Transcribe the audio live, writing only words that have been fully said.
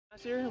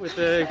next year with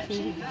the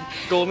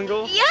golden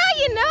goal? Yeah,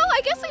 you know,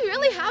 I guess we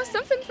really have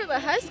something for the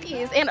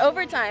Huskies and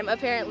overtime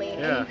apparently.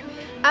 Yeah.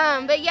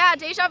 But yeah,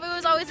 deja vu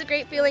is always a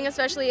great feeling,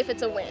 especially if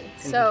it's a win.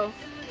 So,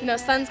 you know,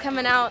 sun's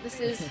coming out.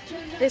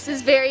 This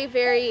is very,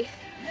 very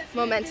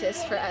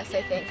momentous for us,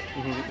 I think.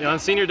 You know, on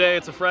senior day,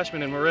 it's a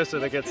freshman and Marissa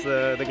that gets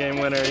the game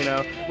winner. You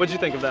know, what'd you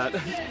think of that?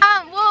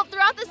 Well,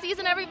 throughout the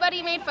season,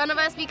 everybody made fun of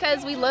us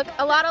because we look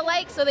a lot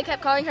alike, so they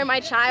kept calling her my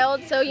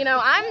child. So, you know,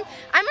 I'm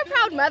a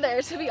proud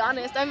mother, to be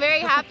honest. I'm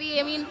very happy.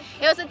 I mean,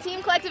 it was a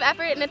team collective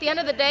effort, and at the end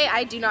of the day,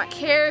 I do not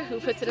care who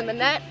puts it in the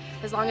net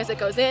as long as it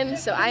goes in.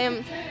 So I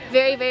am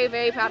very, very,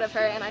 very proud of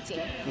her and our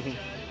team.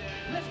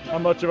 How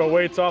much of a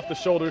weight's off the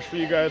shoulders for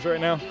you guys right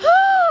now?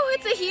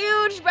 It's a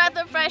huge breath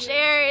of fresh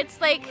air. It's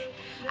like,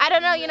 I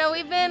don't know, you know,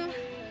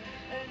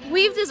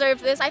 we've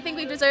deserved this. I think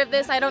we've deserved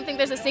this. I don't think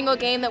there's a single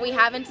game that we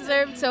haven't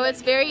deserved. So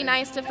it's very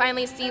nice to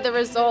finally see the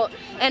result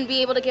and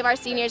be able to give our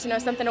seniors, you know,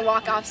 something to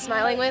walk off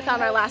smiling with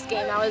on our last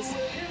game. That was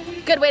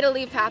a good way to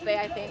leave Pape,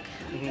 I think.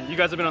 You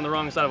guys have been on the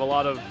wrong side of a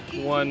lot of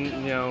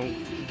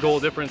goal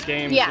difference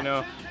games, yeah. You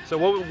know. So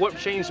what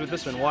changed with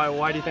this one?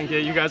 Why do you think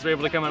you guys were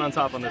able to come out on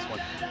top on this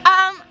one?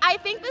 I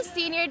think the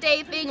senior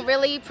day thing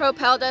really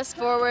propelled us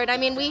forward. I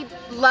mean, we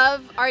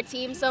love our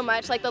team so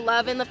much, like the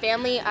love and the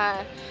family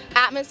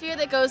atmosphere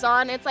that goes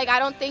on. It's like I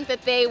don't think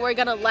that they were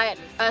gonna let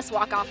us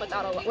walk off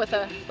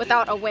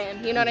without a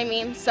win. You know what I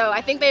mean? So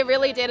I think they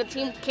really did. A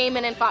team came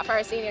in and fought for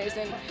our seniors,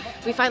 and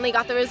we finally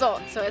got the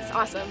result. So it's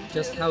awesome.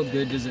 Just how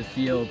good does it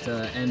feel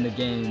to end the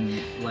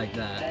game like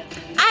that?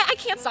 I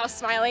can't stop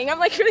smiling. I'm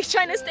like really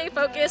trying to stay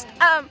focused.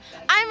 I'm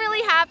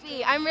really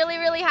happy. I'm really,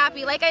 really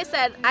happy. Like I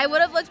said, I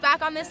would have looked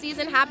back on this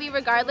season happy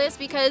regardless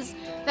because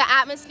the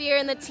atmosphere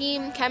and the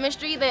team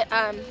chemistry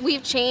that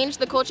we've changed,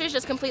 the culture is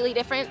just completely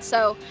different.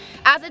 So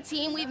as a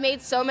team, we've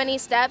made so many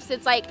steps.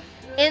 It's like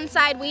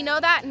inside we know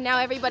that, and now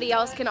everybody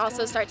else can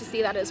also start to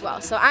see that as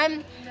well. So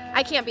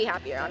I can't be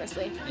happier,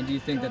 honestly. And do you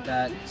think that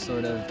that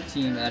sort of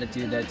team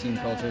attitude, that team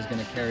culture is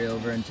going to carry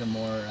over into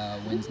more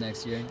wins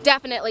next year?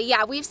 Definitely,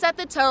 yeah. We've set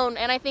the tone,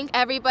 and I think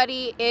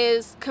everybody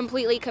is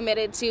completely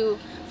committed to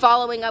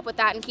following up with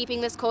that and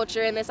keeping this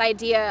culture and this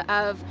idea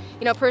of,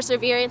 you know,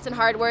 perseverance and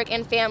hard work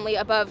and family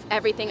above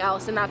everything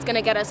else, and that's going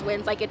to get us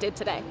wins like it did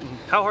today.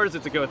 How hard is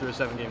it to go through a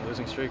 7-game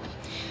losing streak?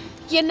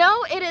 You know,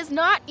 it is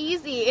not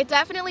easy. It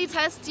definitely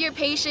tests your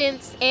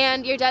patience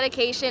and your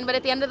dedication, but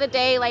at the end of the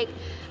day, like,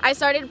 I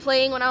started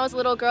playing when I was a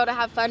little girl to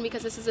have fun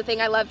because this is the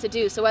thing I love to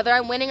do. So whether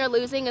I'm winning or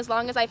losing, as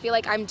long as I feel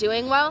like I'm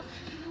doing well,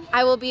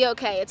 I will be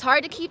okay. It's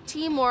hard to keep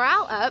team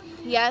morale up,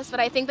 yes, but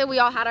I think that we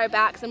all had our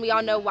backs and we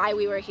all know why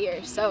we were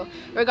here. So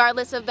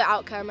regardless of the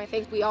outcome, I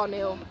think we all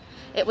knew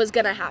it was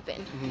gonna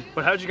happen.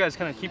 But how did you guys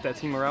kind of keep that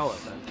team morale up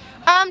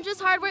then?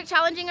 Just hard work,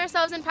 challenging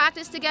ourselves in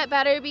practice to get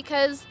better,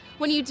 because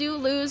when you do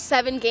lose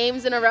 7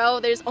 games in a row,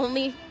 there's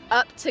only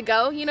up to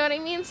go, you know what I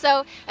mean?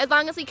 So as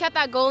long as we kept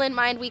that goal in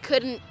mind, we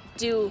couldn't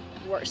do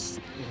worse.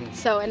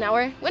 So, and now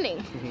we're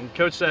winning.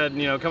 Coach said,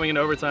 you know, coming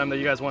into overtime that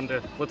you guys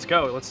wanted to, let's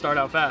go, let's start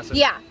out fast. And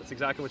yeah. That's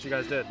exactly what you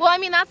guys did. Well, I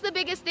mean, that's the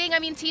biggest thing. I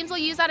mean, teams will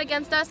use that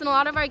against us. In a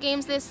lot of our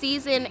games this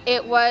season,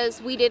 it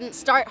was we didn't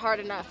start hard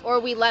enough, or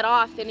we let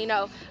off in, you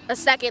know, a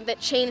second that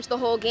changed the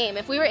whole game.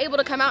 If we were able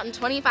to come out in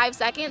 25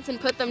 seconds and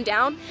put them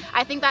down,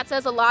 I think that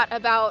says a lot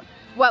about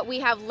what we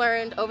have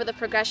learned over the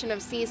progression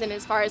of season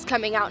as far as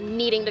coming out and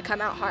needing to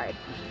come out hard.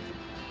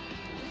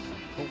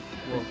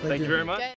 Well, thank you very much. Good.